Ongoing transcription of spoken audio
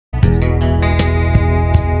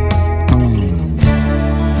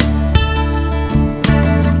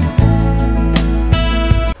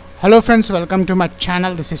Hello friends, welcome to my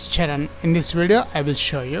channel. This is Charan. In this video I will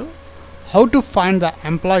show you how to find the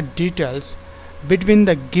employee details between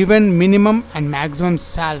the given minimum and maximum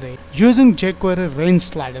salary using jQuery range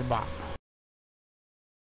slider bar.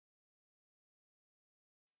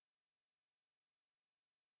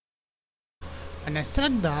 When I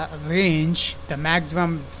select the range, the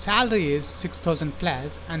maximum salary is 6,000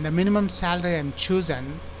 plus and the minimum salary I am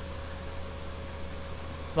chosen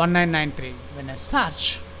 1993. When I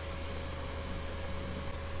search,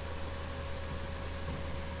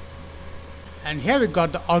 and here we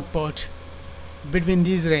got the output between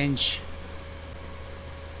these range.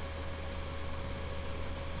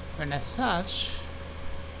 When I search,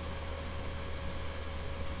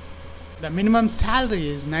 the minimum salary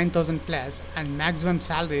is 9,000 plus and maximum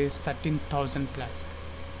salary is 13,000 plus.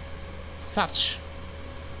 Search,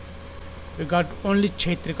 we got only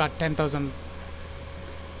Chaitrika 10,000.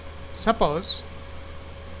 Suppose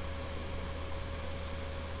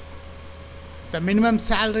the minimum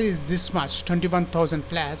salary is this much, 21,000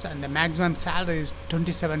 plus, and the maximum salary is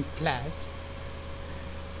 27 plus.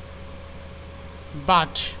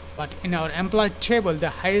 But in our employee table, the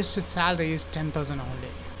highest salary is 10,000 only.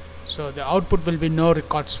 So the output will be no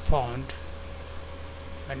records found.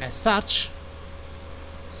 When I search,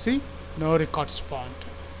 see, no records found.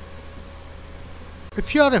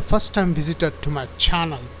 If you are a first time visitor to my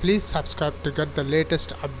channel, please subscribe to get the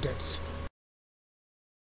latest updates.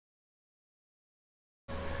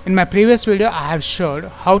 In my previous video, I have showed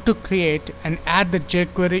how to create and add the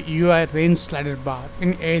jQuery UI range slider bar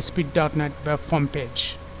in ASP.NET Web Form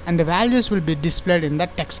page, and the values will be displayed in the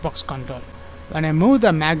text box control. When I move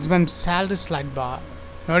the maximum salary slide bar,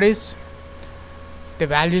 notice the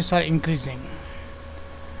values are increasing,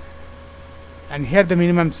 and here the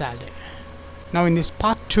minimum salary. Now in this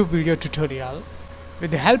part 2 video tutorial, with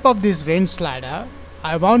the help of this range slider,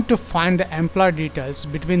 I want to find the employee details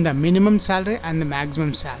between the minimum salary and the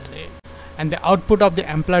maximum salary, and the output of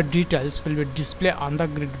the employee details will be displayed on the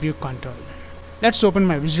grid view control. Let's open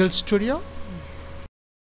my Visual Studio,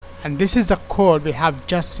 and this is the code we have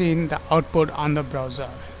just seen the output on the browser.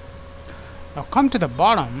 Now come to the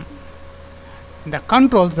bottom, in the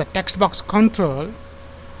controls, the text box control,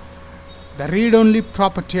 the read only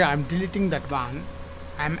property, I am deleting that one.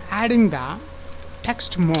 I am adding the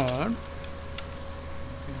text mode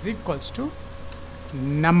is equals to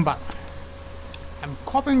number. I am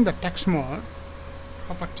copying the text mode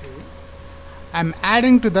property. I am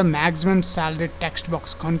adding to the maximum salary text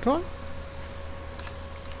box control.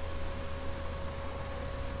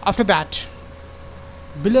 After that,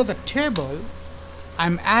 below the table, I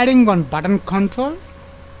am adding one button control.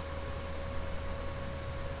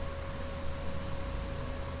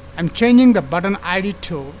 I am changing the button ID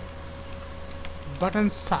to button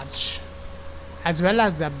search, as well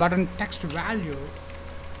as the button text value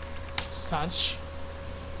search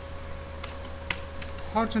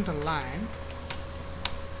horizontal line.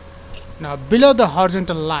 Now below the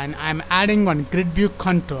horizontal line, I am adding one grid view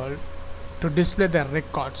control to display the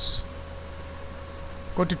records.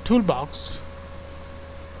 Go to toolbox.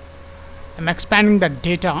 I am expanding the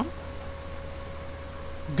data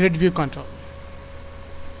grid view control.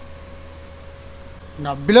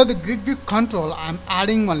 Now below the grid view control, I am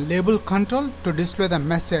adding one label control to display the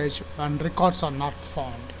message when records are not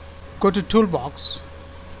found. Go to toolbox,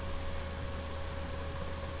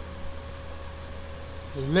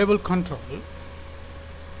 label control.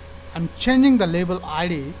 I am changing the label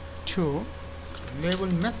ID to label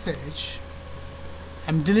message. I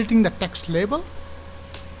am deleting the text label.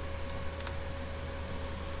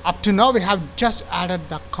 Up to now we have just added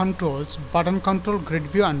the controls, button control, grid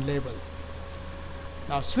view and label.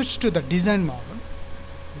 Now switch to the design mode,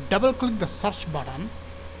 double click the search button.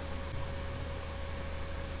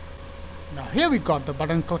 Now here we got the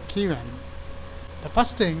button click event. The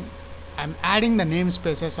first thing, I am adding the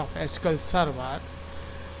namespaces of SQL Server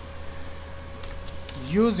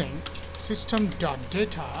using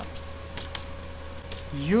system.data,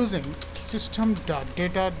 using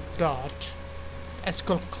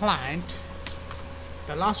system.data.SQL client.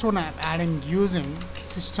 The last one I am adding using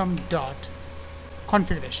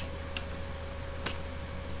system.configuration.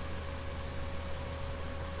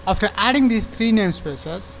 After adding these three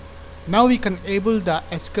namespaces, now we can enable the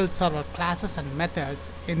SQL Server classes and methods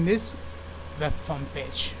in this web form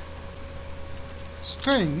page.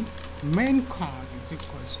 String main con is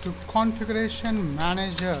equals to configuration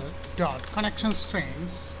manager dot connection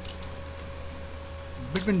strings.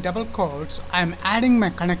 Between double quotes, I am adding my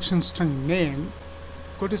connection string name.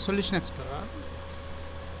 Go to Solution Explorer,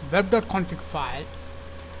 web.config file,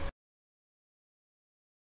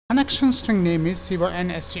 connection string name is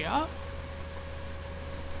constr.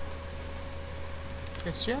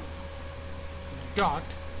 Paste here. Dot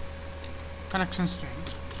connection string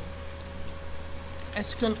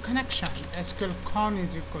SQL connection. SQL con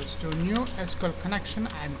is equals to new SQL connection.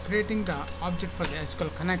 I am creating the object for the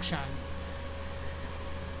SQL connection,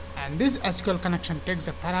 and this SQL connection takes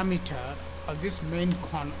a parameter of this main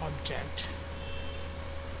con object.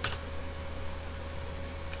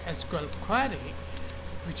 SQL query,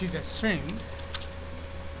 which is a string,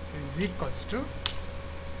 is equals to.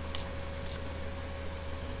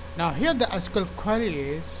 Now here the SQL query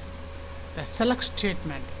is the select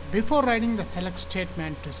statement. Before writing the select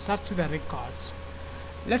statement to search the records,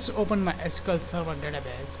 let's open my SQL Server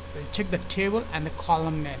database. We'll check the table and the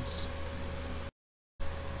column names.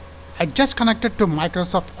 I just connected to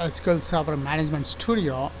Microsoft SQL Server Management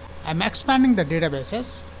Studio. I'm expanding the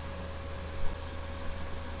databases,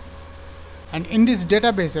 and in these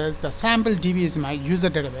databases the sample DB is my user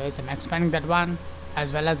database. I'm expanding that one,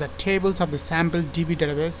 as well as the tables of the sample DB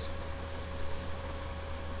database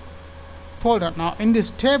folder. Now in these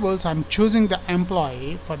tables I'm choosing the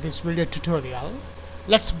employee for this video tutorial.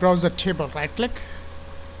 Let's browse the table. Right click,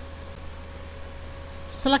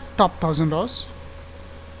 select top 1000 rows,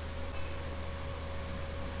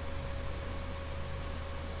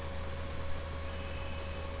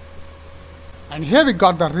 and here we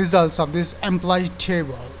got the results of this employee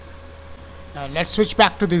table. Now let's switch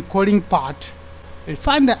back to the coding part. We'll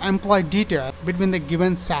find the employee detail between the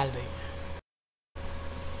given salary.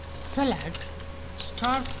 Select,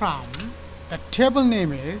 start from, the table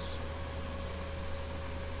name is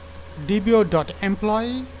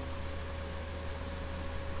dbo.employee.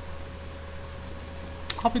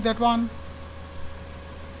 Copy that one,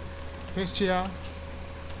 paste here,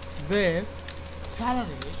 where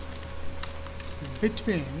salary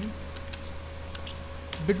between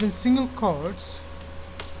single quotes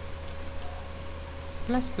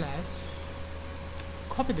 ++,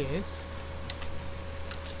 copy this,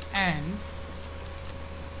 and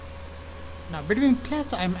now between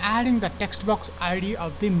plus I am adding the text box ID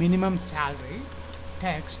of the minimum salary.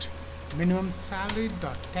 Text minimum salary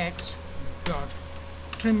dot text dot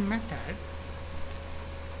trim method,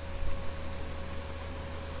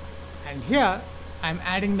 and here I am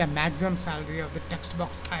adding the maximum salary of the text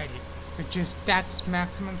box ID, which is text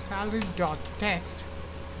maximum salary dot text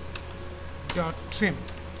dot trim.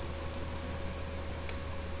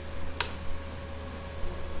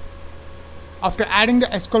 After adding the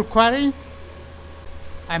SQL query,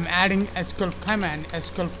 I am adding SQL command.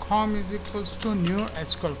 SQL com is equals to new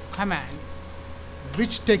SQL command,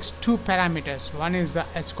 which takes two parameters. One is the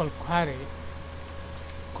SQL query,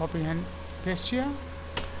 copy and paste here,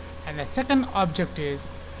 and the second object is,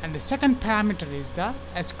 and the second parameter is the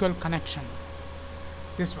SQL connection.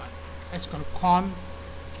 This one, SQL con,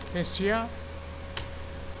 paste here,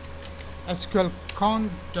 SQL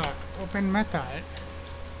con dot open method,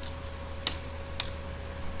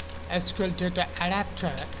 SQL data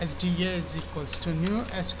adapter SDA is equals to new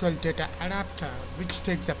SQL data adapter, which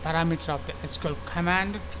takes a parameter of the SQL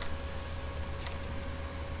command.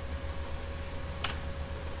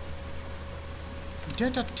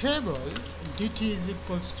 Data table dt is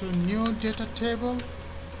equals to new data table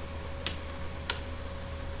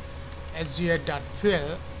SDA dot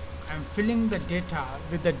fill. I'm filling the data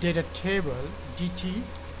with the data table dt.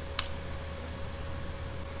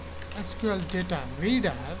 SQL data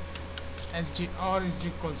reader SDR is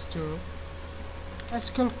equals to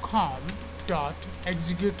SQL com dot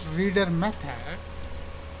execute reader method.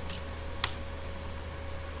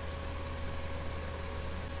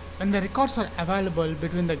 When the records are available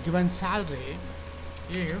between the given salary,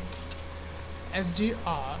 if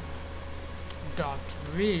SDR dot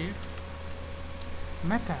read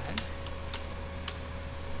method,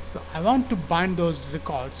 so I want to bind those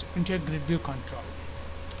records into a gridview control.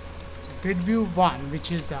 So gridview 1,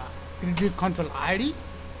 which is a gridview control ID,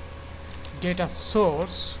 data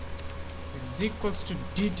source is equals to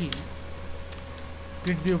dt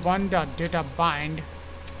gridview 1 dot data bind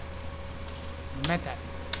method.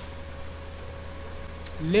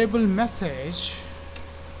 Label message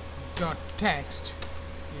dot text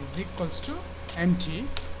is equals to empty,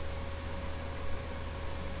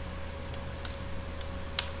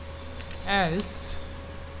 else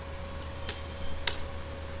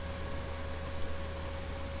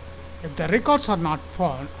if the records are not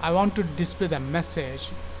found, I want to display the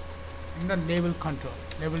message in the label control.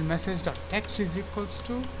 Label message dot text is equals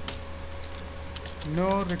to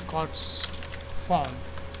no records found.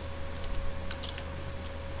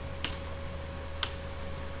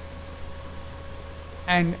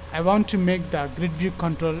 and I want to make the grid view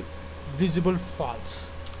control visible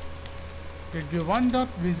false. Grid view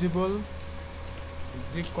 1.visible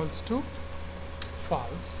is equals to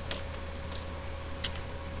false,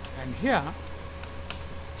 and here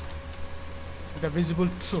the visible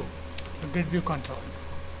true, the grid view control.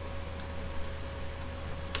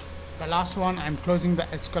 The last one, I'm closing the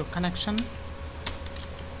SQL connection,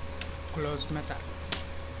 close method.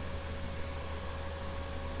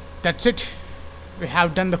 That's it. We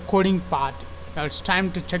have done the coding part. Now it's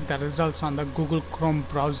time to check the results on the Google Chrome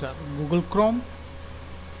browser. Google Chrome.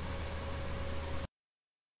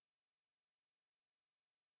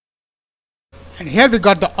 And here we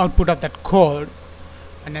got the output of that code.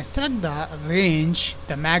 When I select the range,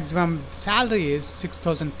 the maximum salary is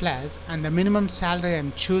 6,000 plus and the minimum salary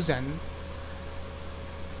I'm chosen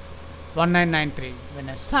 1993. When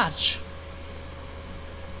I search,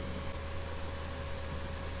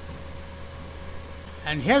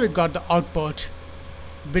 and here we got the output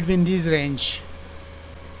between these range.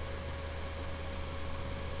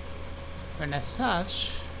 When I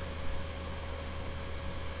search,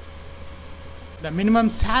 the minimum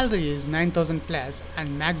salary is 9,000 plus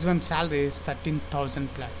and maximum salary is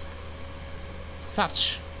 13,000 plus.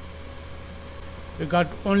 Search, we got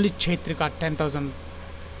only Chaitri got 10,000.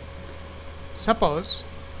 Suppose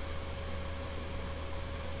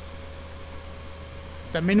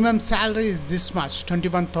the minimum salary is this much,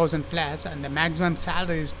 21,000 plus, and the maximum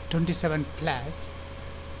salary is 27 plus.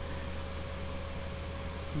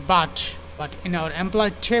 But in our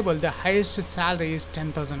employee table, the highest salary is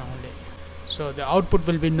 10,000 only. So the output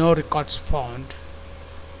will be no records found.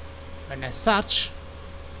 When I search,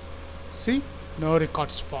 see, no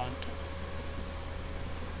records found.